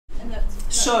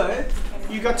So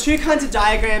you've got two kinds of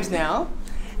diagrams now,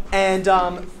 and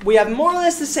we have more or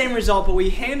less the same result, but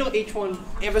we handle each one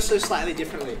ever so slightly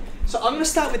differently. So I'm going to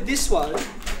start with this one.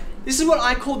 This is what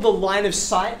I call the line of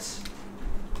sight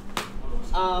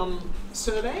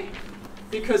survey,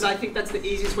 because I think that's the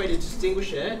easiest way to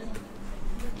distinguish it.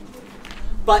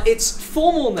 But its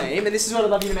formal name, and this is what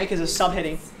I'd love you to make as a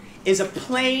subheading, is a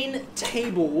plane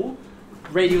table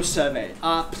radial survey.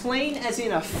 Plane as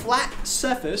in a flat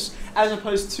surface, as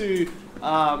opposed to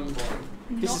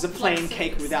this is a plain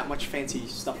cake without much fancy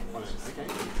stuff on it.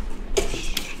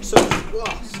 Okay. So,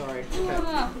 oh, sorry.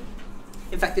 Okay.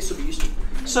 In fact, this will be useful.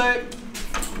 So,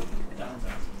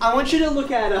 I want you to look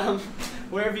at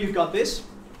wherever you've got this.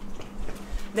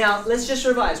 Now, let's just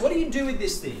revise. What do you do with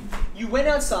this thing? You went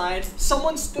outside,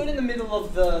 someone stood in the middle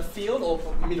of the field, or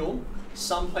middle,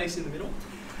 someplace in the middle,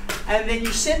 and then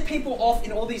you sent people off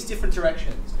in all these different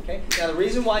directions, okay? Now, the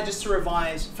reason why, just to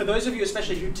revise, for those of you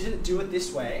especially who didn't do it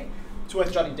this way, it's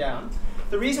worth jotting down.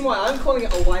 The reason why I'm calling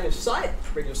it a line of sight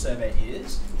radial survey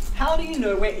is, how do you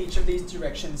know where each of these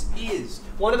directions is?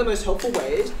 One of the most helpful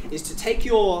ways is to take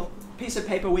your piece of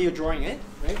paper where you're drawing it,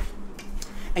 right?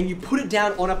 And you put it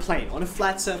down on a plane, on a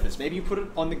flat surface. Maybe you put it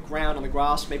on the ground, on the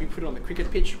grass, maybe you put it on the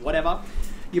cricket pitch, whatever.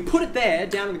 You put it there,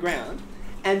 down on the ground,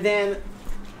 and then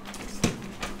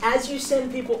as you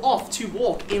send people off to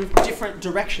walk in different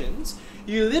directions,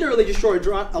 you literally just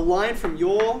draw a line from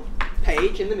your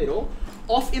page in the middle,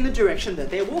 off in the direction that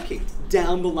they're walking,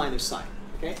 down the line of sight,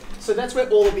 okay? So that's where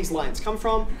all of these lines come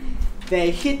from.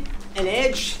 They hit an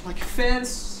edge, like a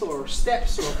fence, or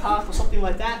steps, or a path, or something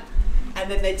like that, and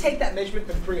then they take that measurement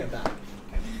and bring it back.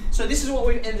 Okay. So this is what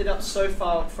we've ended up so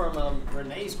far from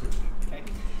Renee's group. Okay.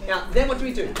 Now, then what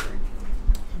do?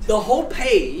 The whole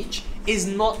page is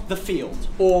not the field,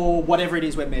 or whatever it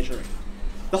is we're measuring.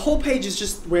 The whole page is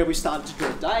just where we started to draw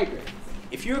a diagram.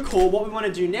 If you recall, what we want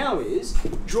to do now is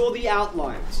draw the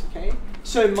outlines. Okay.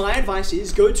 So my advice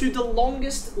is go to the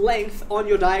longest length on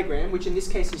your diagram, which in this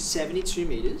case is 72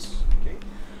 meters. Okay.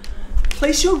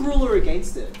 Place your ruler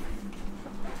against it.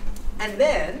 And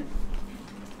then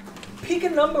pick a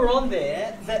number on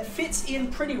there that fits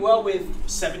in pretty well with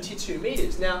 72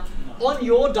 meters. Now, on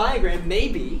your diagram,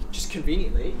 maybe, just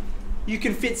conveniently, you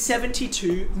can fit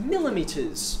 72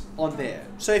 millimeters on there.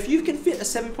 So if you can fit a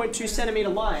 7.2 centimeter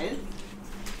line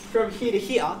from here to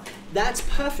here, that's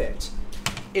perfect.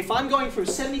 If I'm going from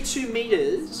 72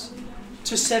 meters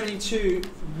to 72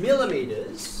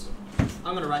 millimeters,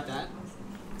 I'm going to write that.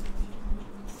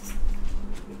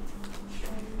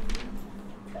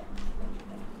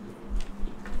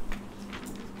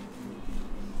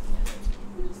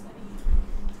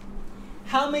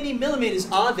 How many millimeters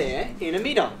are there in a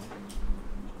meter?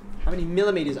 How many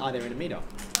millimeters are there in a meter?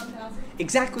 1,000.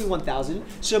 Exactly 1,000.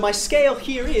 So my scale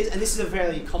here is, and this is a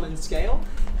very common scale,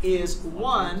 is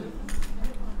 1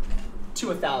 to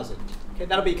 1,000. Okay,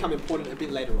 that'll become important a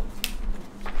bit later on.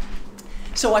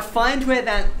 So I find where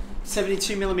that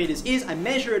 72 millimeters is, I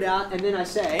measure it out, and then I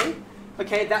say,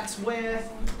 okay, that's where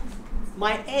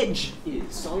my edge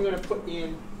is. So I'm going to put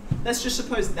in, let's just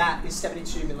suppose that is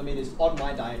 72 millimeters on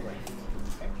my diagram.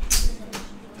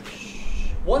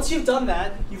 Once you've done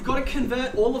that, you've got to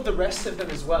convert all of the rest of them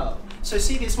as well. So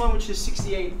see this one, which is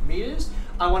 68 meters.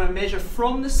 I want to measure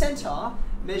from the center,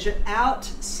 measure out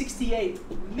 68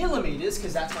 millimeters,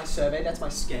 because that's my survey, that's my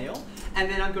scale, and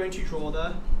then I'm going to draw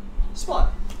the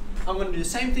spot. I'm going to do the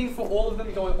same thing for all of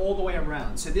them going all the way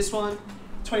around. So this one,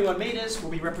 21 meters,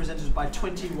 will be represented by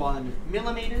 21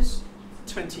 millimeters,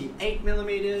 28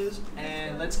 millimeters,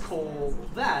 and let's call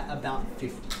that about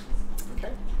 50.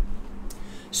 Okay?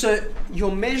 So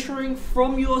you're measuring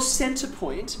from your center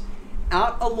point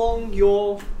out along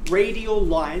your radial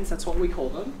lines, that's what we call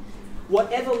them,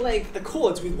 whatever length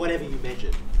accords with whatever you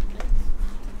measured. Okay.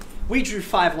 We drew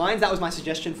 5 lines, that was my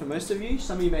suggestion for most of you.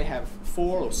 Some of you may have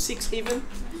 4 or 6 even.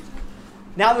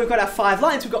 Now that we've got our 5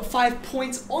 lines, we've got 5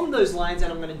 points on those lines,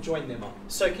 and I'm going to join them up.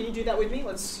 So can you do that with me?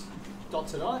 Let's dot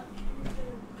to dot.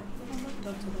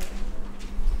 Dot to dot.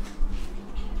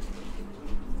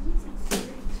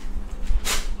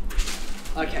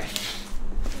 Okay,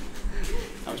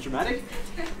 that was dramatic.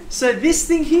 So this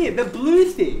thing here, the blue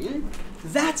thing,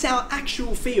 that's our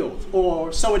actual field,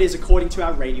 or so it is according to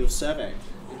our radial survey.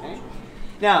 Okay?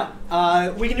 Now,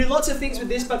 we can do lots of things with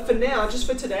this, but for now, just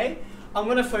for today, I'm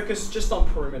going to focus just on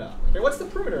perimeter. Okay, what's the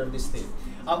perimeter of this thing?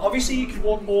 Obviously, you can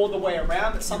walk all the way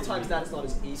around, but sometimes that's not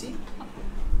as easy.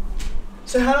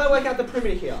 So how do I work out the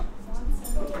perimeter here?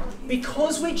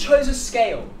 Because we chose a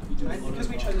scale, right? Because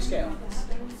we chose a scale.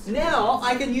 Now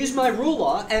I can use my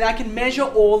ruler and I can measure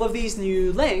all of these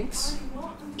new lengths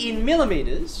in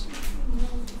millimeters.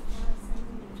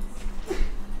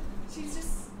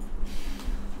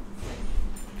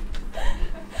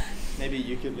 maybe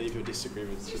you could leave your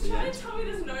disagreements to She's the trying end. to tell me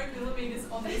there's no millimeters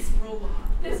on this ruler.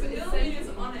 There's millimeters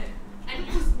on it. And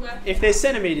you just work. If there's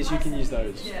centimeters, you can use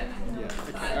those. Yeah.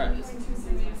 Okay, alright.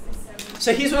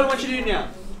 So here's what I want you to do now.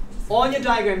 On your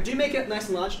diagram, do make it nice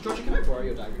and large. Georgia, can I borrow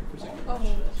your diagram for a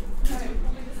second?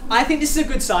 I think this is a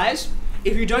good size.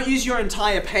 If you don't use your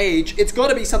entire page, it's got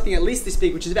to be something at least this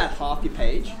big, which is about half your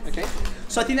page. Okay.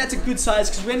 So I think that's a good size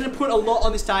because we're going to put a lot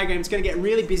on this diagram. It's going to get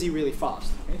really busy really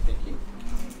fast. Okay, thank you.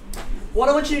 What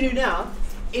I want you to do now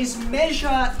is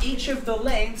measure each of the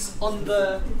lengths on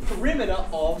the perimeter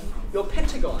of your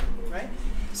pentagon, right?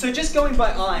 So just going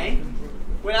by eye,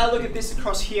 when I look at this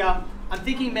across here, I'm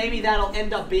thinking maybe that'll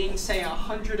end up being, say,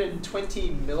 120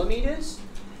 millimeters.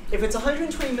 If it's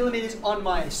 120 millimeters on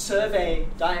my survey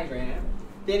diagram,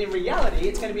 then in reality,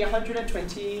 it's going to be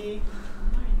 120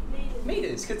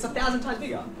 meters, because it's 1,000 times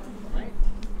bigger, right?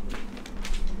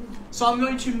 So I'm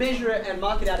going to measure it and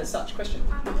mark it out as such. Question?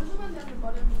 What was the one down the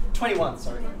bottom? 21,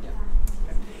 sorry. Yeah.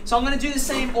 Okay. So I'm going to do the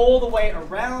same all the way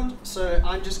around. So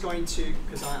I'm just going to,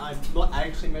 because I'm not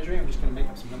actually measuring, I'm just going to make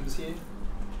up some numbers here.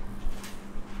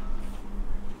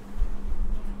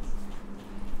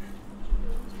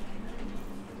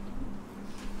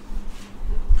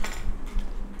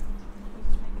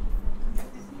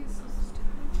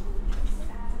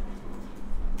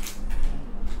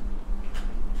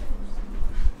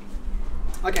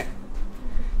 Okay,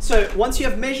 so once you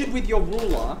have measured with your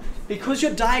ruler, because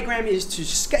your diagram is to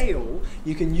scale,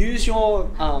 you can use your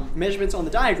measurements on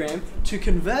the diagram to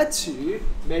convert to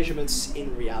measurements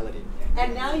in reality.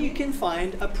 And now you can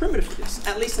find a perimeter for this,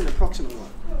 at least an approximate one.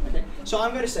 Okay, so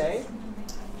I'm going to say,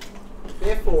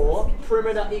 therefore,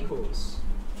 perimeter equals.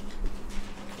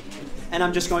 And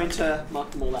I'm just going to mark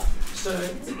them all out. So,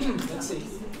 let's see.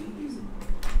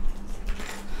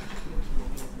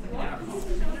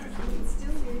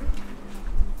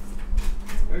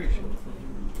 Very short.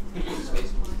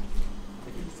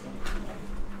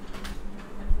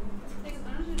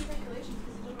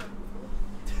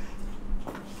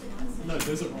 No,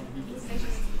 those are wrong.